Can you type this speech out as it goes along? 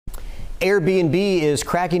Airbnb is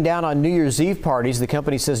cracking down on New Year's Eve parties. The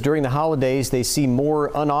company says during the holidays they see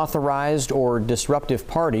more unauthorized or disruptive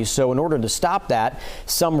parties. So in order to stop that,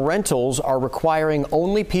 some rentals are requiring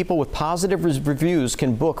only people with positive reviews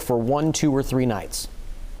can book for 1, 2, or 3 nights.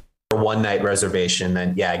 A one-night reservation,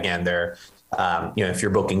 then yeah, again, they're if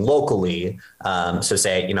you're booking locally, so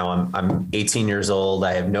say, I'm 18 years old,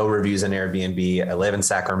 I have no reviews on Airbnb, I live in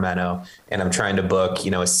Sacramento, and I'm trying to book, a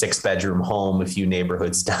 6-bedroom home a few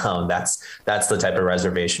neighborhoods down. That's the type of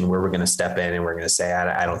reservation where we're going to step in and we're going to say,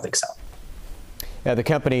 I don't think so. Yeah, the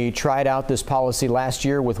company tried out this policy last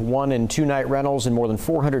year with 1- and 2-night rentals, and more than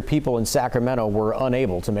 400 people in Sacramento were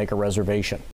unable to make a reservation.